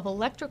group of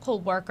electrical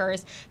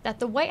workers that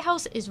the White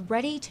House is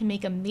ready to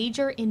make a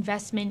major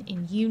investment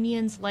in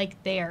unions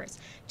like theirs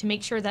to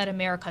make sure that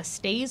America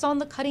stays on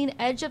the cutting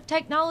edge of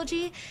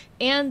technology,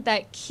 and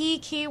that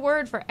key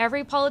word for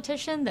every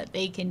politician, that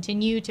they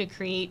continue to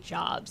create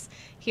jobs.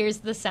 Here's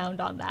the sound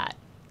on that.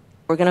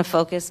 We're going to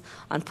focus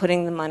on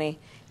putting the money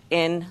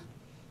in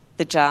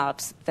the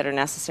jobs that are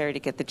necessary to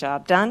get the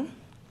job done.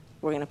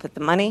 We're going to put the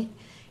money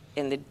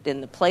in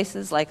the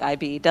places like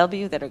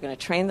IBEW that are going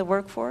to train the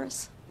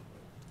workforce.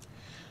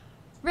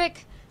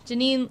 Rick,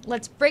 Janine,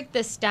 let's break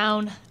this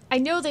down. I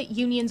know that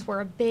unions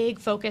were a big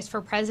focus for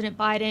President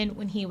Biden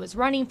when he was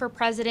running for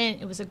president.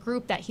 It was a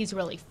group that he's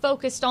really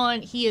focused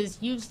on. He has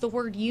used the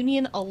word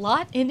union a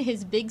lot in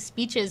his big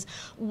speeches.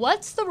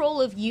 What's the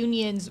role of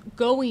unions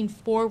going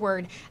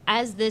forward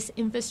as this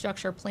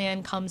infrastructure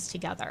plan comes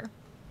together?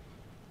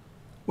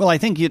 Well, I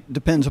think it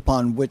depends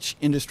upon which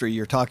industry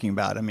you're talking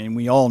about. I mean,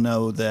 we all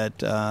know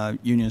that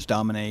unions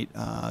dominate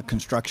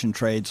construction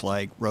trades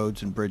like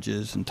roads and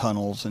bridges and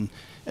tunnels and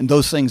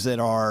those things that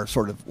are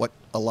sort of what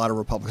a lot of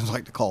Republicans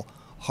like to call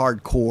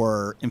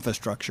hardcore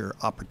infrastructure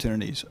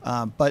opportunities.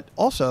 But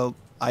also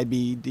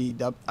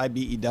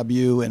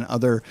IBEW and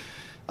other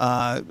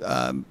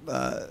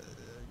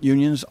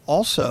unions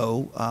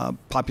also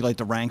populate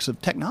the ranks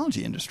of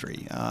technology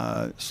industry,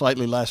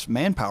 slightly less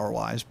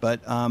manpower-wise,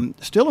 but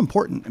still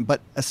important,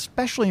 but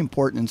especially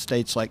important in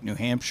states like New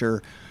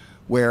Hampshire,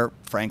 where,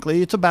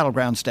 frankly, it's a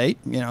battleground state.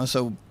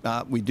 So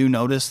we do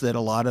notice that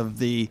a lot of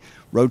the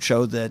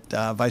roadshow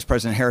that Vice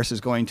President Harris is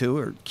going to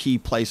are key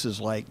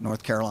places like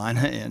North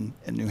Carolina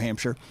and New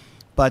Hampshire.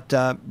 But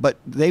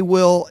they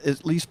will,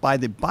 at least by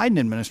the Biden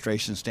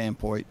administration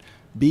standpoint,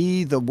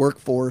 be the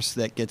workforce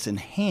that gets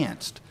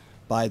enhanced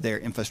by their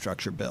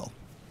infrastructure bill.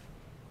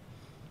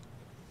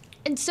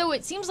 And so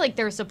it seems like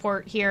their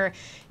support here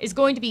is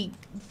going to be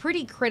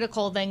pretty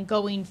critical then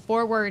going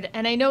forward.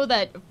 And I know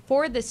that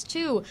for this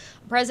too,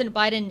 President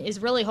Biden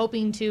is really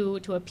hoping to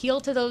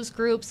appeal to those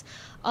groups.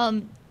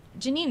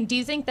 Janine, do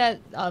you think that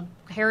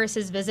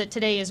Harris's visit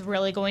today is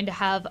really going to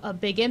have a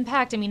big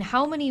impact? I mean,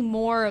 how many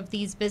more of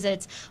these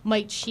visits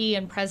might she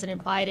and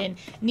President Biden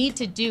need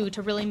to do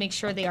to really make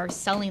sure they are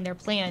selling their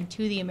plan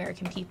to the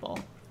American people?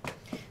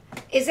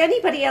 Is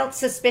anybody else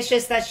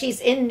suspicious that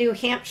she's in New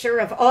Hampshire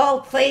of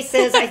all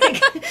places? I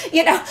think,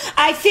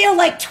 I feel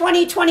like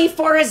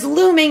 2024 is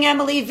looming,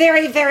 Emily,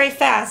 very, very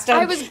fast.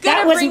 I was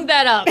going to bring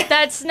that up.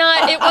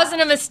 It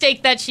wasn't a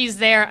mistake that she's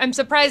there. I'm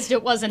surprised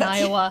it wasn't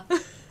Iowa.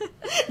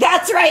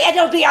 That's right.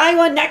 It'll be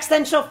Iowa next,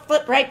 then she'll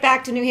flip right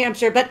back to New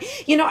Hampshire. But,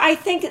 I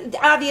think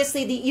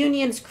obviously the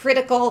union's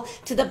critical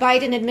to the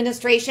Biden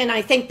administration.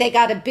 I think they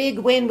got a big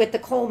win with the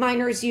coal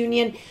miners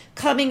union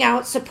coming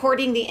out,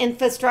 supporting the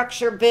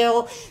infrastructure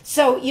bill.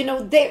 So,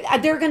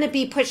 they're going to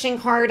be pushing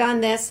hard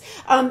on this.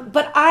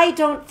 But I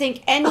don't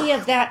think any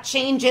of that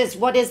changes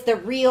what is the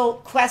real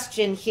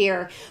question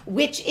here,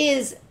 which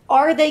is,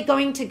 are they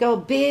going to go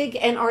big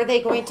and are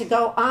they going to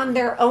go on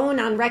their own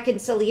on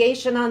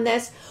reconciliation on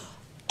this?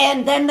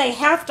 And then they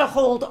have to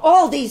hold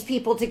all these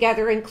people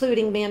together,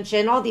 including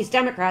Manchin, all these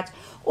Democrats,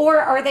 or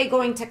are they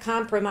going to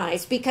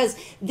compromise? Because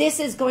this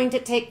is going to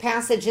take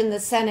passage in the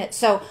Senate.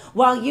 So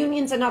while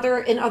unions and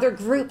other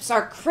groups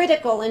are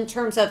critical in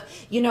terms of,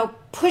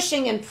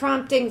 pushing and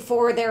prompting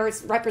for their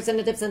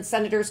representatives and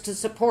senators to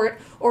support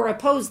or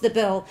oppose the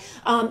bill,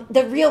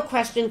 the real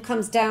question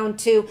comes down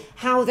to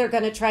how they're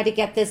going to try to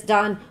get this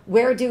done.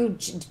 Where do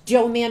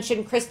Joe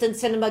Manchin, Kristen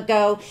Sinema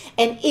go?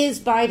 And is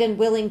Biden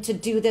willing to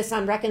do this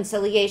on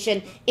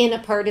reconciliation in a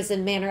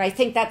partisan manner? I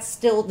think that's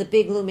still the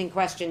big looming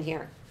question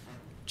here.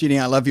 Jeannie,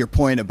 I love your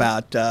point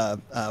about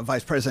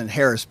Vice President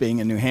Harris being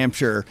in New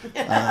Hampshire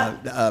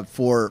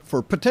for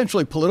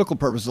potentially political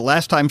purposes. The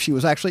last time she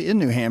was actually in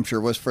New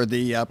Hampshire was for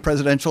the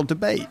presidential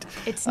debate.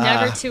 It's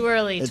never too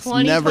early. It's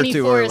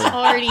 2024 is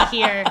already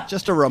here.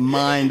 Just to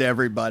remind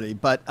everybody.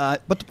 But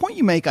the point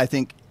you make, I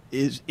think,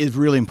 is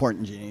really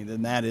important, Jeannie,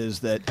 and that is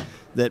that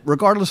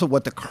regardless of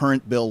what the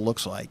current bill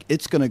looks like,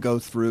 it's going to go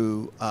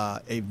through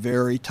a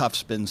very tough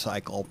spin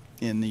cycle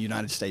in the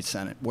United States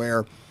Senate,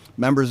 where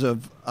members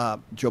of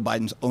Joe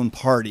Biden's own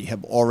party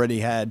have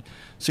already had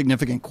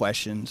significant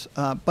questions,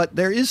 but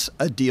there is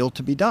a deal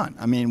to be done.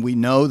 I mean, we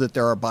know that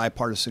there are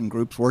bipartisan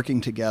groups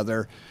working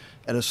together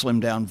at a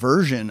slimmed-down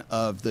version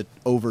of the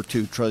over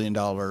 $2 trillion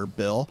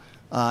bill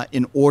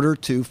in order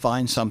to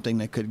find something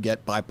that could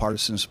get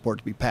bipartisan support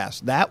to be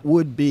passed. That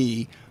would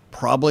be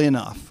probably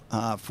enough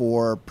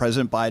for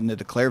President Biden to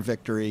declare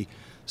victory,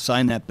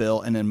 sign that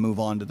bill, and then move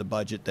on to the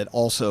budget that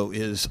also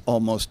is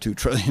almost $2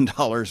 trillion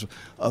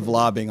of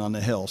lobbying on the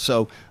Hill.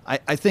 So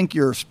I think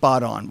you're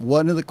spot on.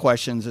 One of the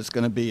questions that's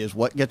going to be is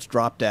what gets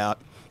dropped out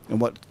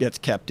and what gets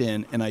kept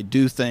in. And I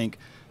do think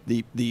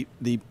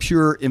the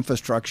pure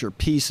infrastructure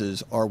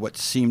pieces are what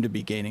seem to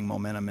be gaining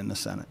momentum in the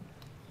Senate.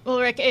 Well,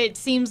 Rick, it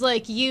seems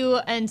like you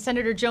and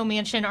Senator Joe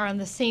Manchin are on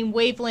the same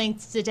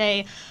wavelengths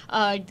today.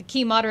 The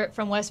key moderate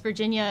from West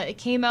Virginia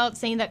came out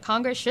saying that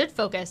Congress should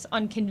focus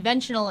on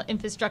conventional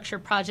infrastructure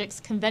projects.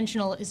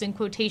 Conventional is in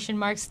quotation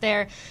marks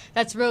there.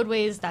 That's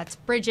roadways, that's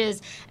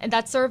bridges, and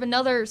that's sort of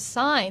another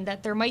sign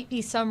that there might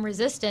be some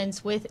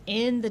resistance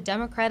within the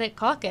Democratic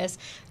caucus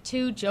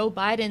to Joe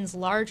Biden's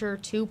larger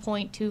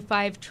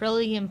 $2.25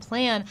 trillion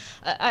plan.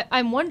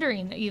 I'm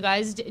wondering, you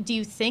guys, do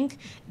you think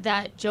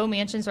that Joe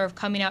Manchin sort of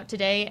coming out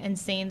today and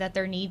saying that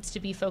there needs to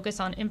be focus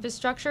on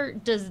infrastructure,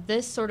 does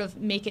this sort of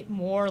make it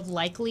more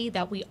likely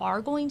that we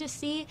are going to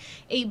see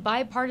a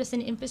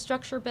bipartisan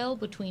infrastructure bill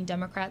between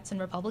Democrats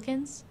and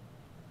Republicans?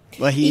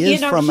 Well, he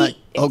is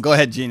go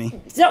ahead,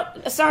 Jeannie. So,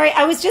 sorry,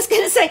 I was just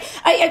going to say,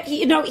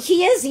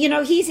 he is,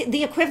 he's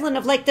the equivalent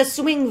of like the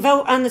swing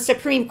vote on the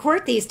Supreme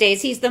Court these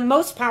days. He's the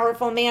most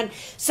powerful man.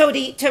 So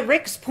to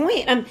Rick's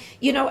point,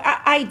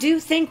 I do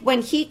think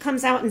when he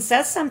comes out and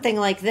says something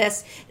like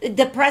this,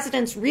 the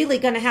president's really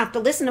going to have to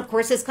listen. Of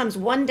course, this comes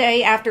one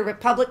day after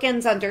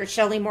Republicans under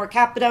Shelley Moore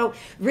Capito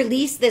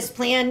released this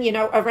plan,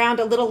 around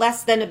a little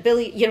less than $1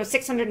 billion,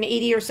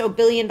 $680 or so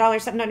billion,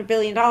 $700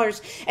 billion.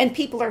 And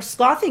people are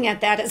scoffing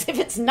at that as if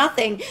it's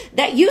nothing.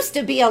 That used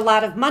to be a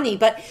lot of money.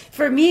 But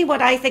for me,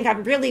 what I think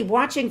I'm really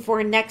watching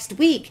for next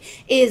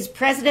week is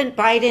President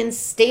Biden's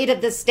State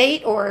of the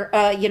State, or,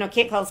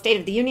 can't call it State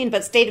of the Union,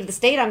 but State of the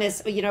State on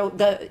his,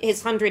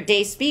 his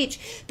 100-day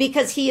speech,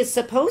 because he is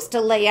supposed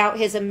to lay out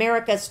his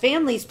America's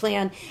Families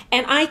Plan.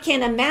 And I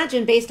can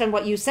imagine, based on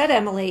what you said,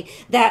 Emily,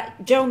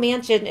 that Joe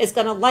Manchin is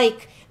going to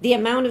like the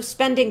amount of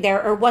spending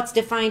there, or what's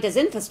defined as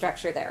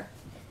infrastructure there.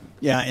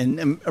 Yeah,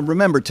 and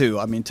remember, too,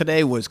 I mean,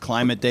 today was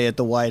Climate Day at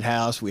the White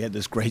House. We had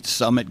this great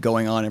summit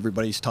going on.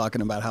 Everybody's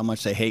talking about how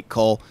much they hate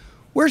coal.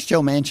 Where's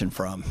Joe Manchin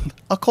from?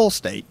 A coal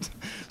state.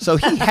 So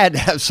he had to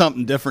have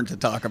something different to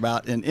talk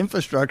about, and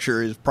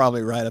infrastructure is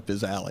probably right up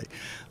his alley.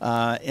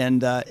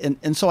 And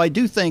so I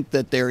do think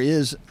that there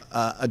is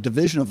a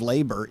division of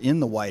labor in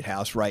the White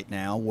House right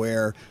now,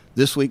 where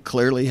this week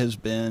clearly has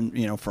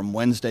been, from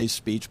Wednesday's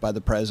speech by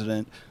the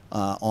president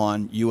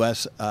on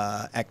U.S.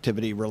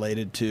 activity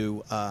related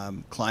to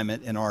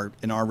climate and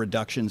our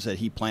reductions that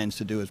he plans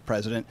to do as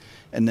president,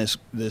 and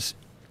this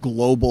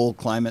global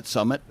climate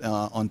summit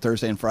on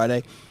Thursday and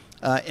Friday.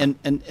 And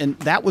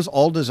that was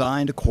all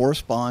designed to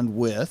correspond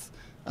with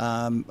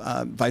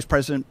Vice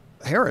President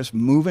Harris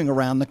moving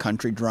around the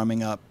country,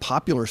 drumming up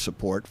popular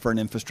support for an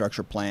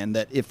infrastructure plan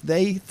that, if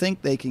they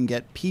think they can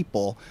get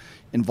people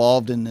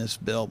involved in this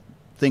bill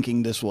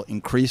thinking this will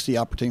increase the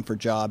opportunity for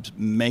jobs,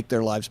 make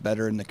their lives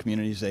better in the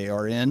communities they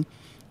are in,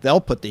 they'll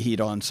put the heat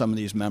on some of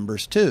these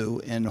members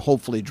too, and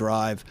hopefully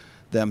drive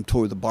them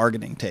toward the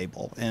bargaining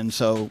table. And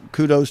so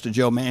kudos to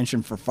Joe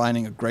Manchin for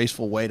finding a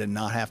graceful way to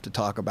not have to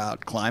talk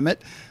about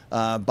climate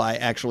by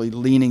actually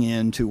leaning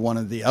into one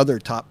of the other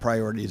top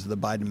priorities of the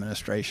Biden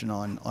administration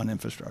on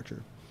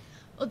infrastructure.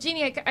 Well,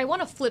 Jeannie, I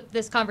want to flip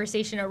this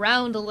conversation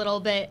around a little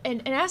bit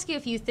and ask you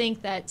if you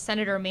think that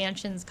Senator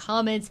Manchin's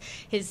comments,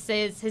 his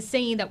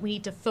saying that we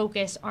need to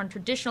focus on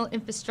traditional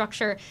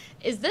infrastructure,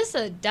 is this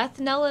a death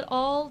knell at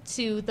all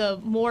to the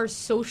more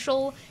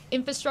social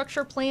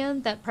infrastructure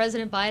plan that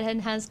President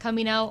Biden has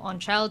coming out on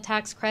child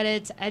tax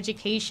credits,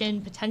 education,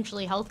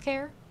 potentially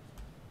healthcare?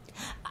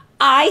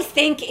 I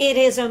think it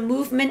is a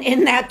movement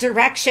in that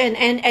direction.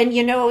 And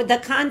you know, the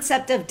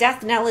concept of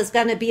death knell is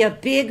going to be a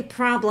big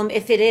problem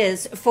if it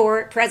is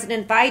for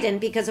President Biden,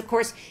 because, of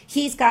course,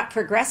 he's got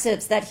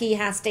progressives that he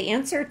has to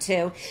answer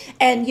to.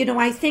 And, you know,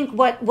 I think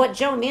what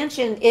Joe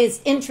Manchin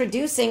is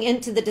introducing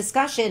into the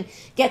discussion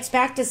gets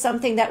back to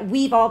something that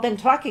we've all been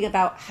talking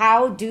about.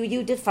 How do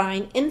you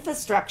define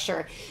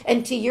infrastructure?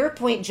 And to your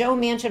point, Joe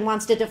Manchin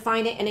wants to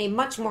define it in a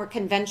much more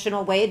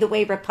conventional way, the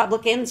way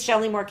Republicans,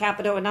 Shelley Moore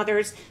Capito and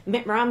others,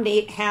 Mitt Romney,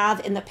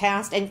 have in the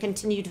past and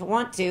continue to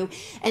want to.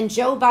 And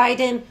Joe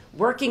Biden,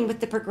 working with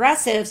the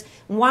progressives,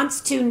 wants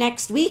to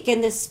next week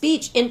in this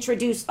speech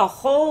introduce a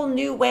whole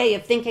new way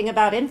of thinking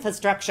about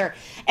infrastructure.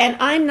 And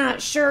I'm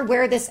not sure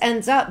where this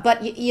ends up,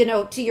 but you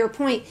know, to your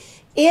point,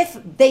 if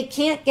they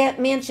can't get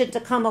Manchin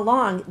to come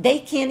along, they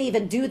can't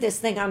even do this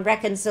thing on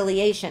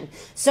reconciliation.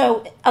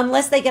 So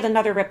unless they get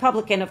another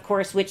Republican, of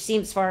course, which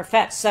seems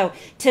far-fetched. So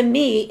to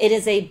me, it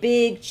is a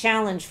big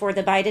challenge for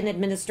the Biden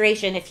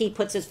administration if he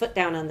puts his foot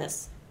down on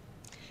this.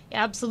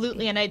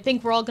 Absolutely, and I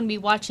think we're all going to be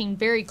watching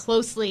very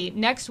closely.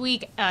 Next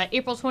week,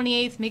 April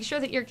 28th, make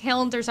sure that your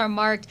calendars are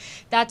marked.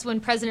 That's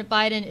when President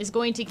Biden is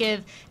going to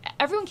give,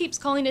 everyone keeps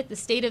calling it the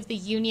State of the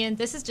Union.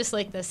 This is just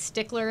like the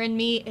stickler in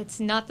me.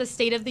 It's not the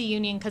State of the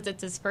Union because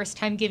it's his first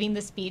time giving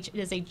the speech. It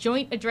is a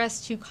joint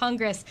address to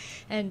Congress,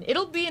 and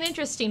it'll be an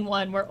interesting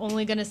one. We're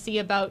only going to see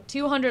about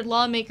 200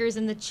 lawmakers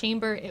in the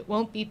chamber. It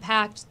won't be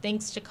packed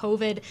thanks to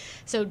COVID,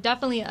 so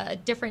definitely a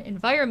different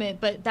environment,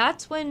 but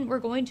that's when we're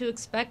going to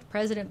expect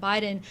President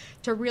Biden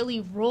to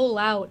really roll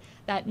out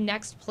that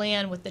next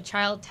plan with the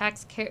child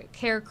tax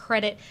care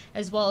credit,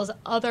 as well as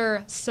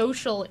other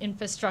social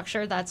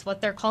infrastructure, that's what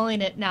they're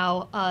calling it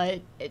now,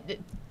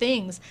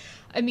 things.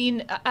 I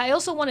mean, I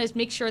also want to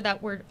make sure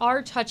that we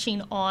are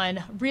touching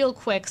on, real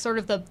quick, sort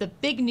of the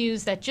big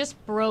news that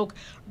just broke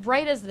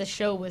right as the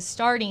show was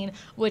starting,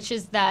 which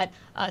is that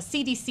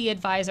CDC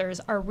advisors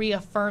are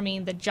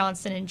reaffirming the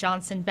Johnson &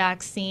 Johnson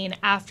vaccine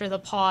after the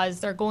pause.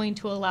 They're going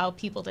to allow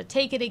people to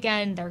take it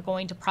again. They're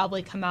going to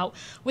probably come out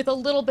with a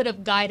little bit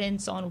of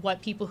guidance on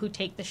what people who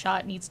take the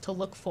shot needs to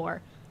look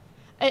for.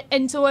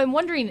 And so I'm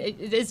wondering,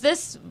 is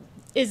this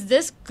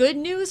good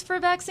news for a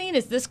vaccine?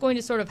 Is this going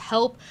to sort of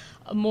help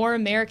more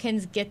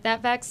Americans get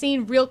that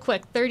vaccine? Real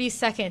quick, 30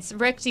 seconds.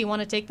 Rick, do you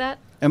want to take that?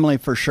 Emily,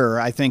 for sure.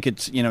 I think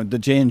it's, you know, the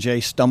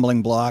J&J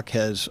stumbling block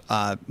has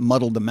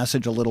muddled the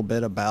message a little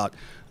bit about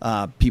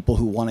people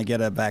who want to get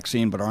a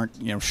vaccine but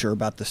aren't, you know, sure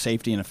about the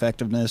safety and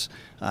effectiveness.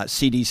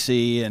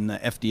 CDC and the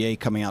FDA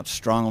coming out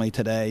strongly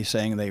today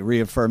saying they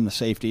reaffirm the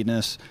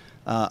safetiness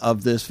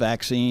of this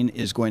vaccine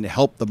is going to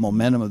help the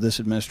momentum of this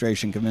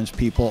administration convince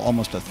people,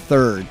 almost a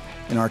third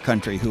in our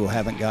country, who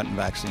haven't gotten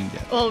vaccinated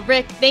yet. Well,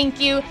 Rick, thank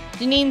you.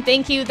 Janine,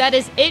 thank you. That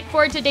is it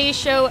for today's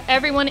show.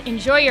 Everyone,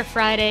 enjoy your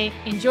Friday.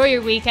 Enjoy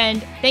your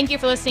weekend. Thank you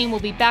for listening.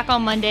 We'll be back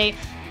on Monday.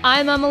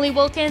 I'm Emily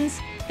Wilkins.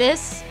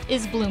 This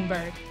is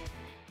Bloomberg.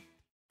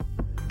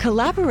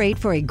 Collaborate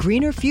for a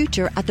greener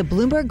future at the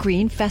Bloomberg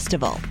Green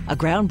Festival, a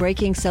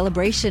groundbreaking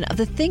celebration of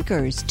the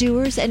thinkers,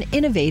 doers, and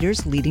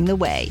innovators leading the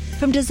way.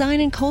 From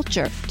design and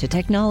culture to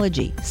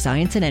technology,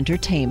 science, and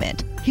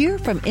entertainment. Hear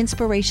from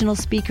inspirational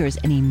speakers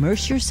and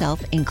immerse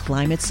yourself in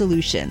climate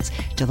solutions.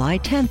 July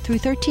 10th through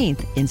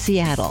 13th in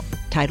Seattle.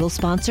 Title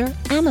sponsor,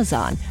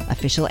 Amazon.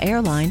 Official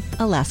airline,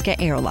 Alaska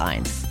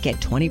Airlines. Get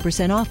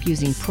 20% off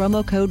using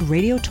promo code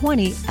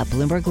radio20 at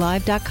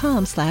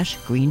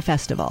BloombergLive.com/Green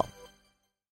Festival.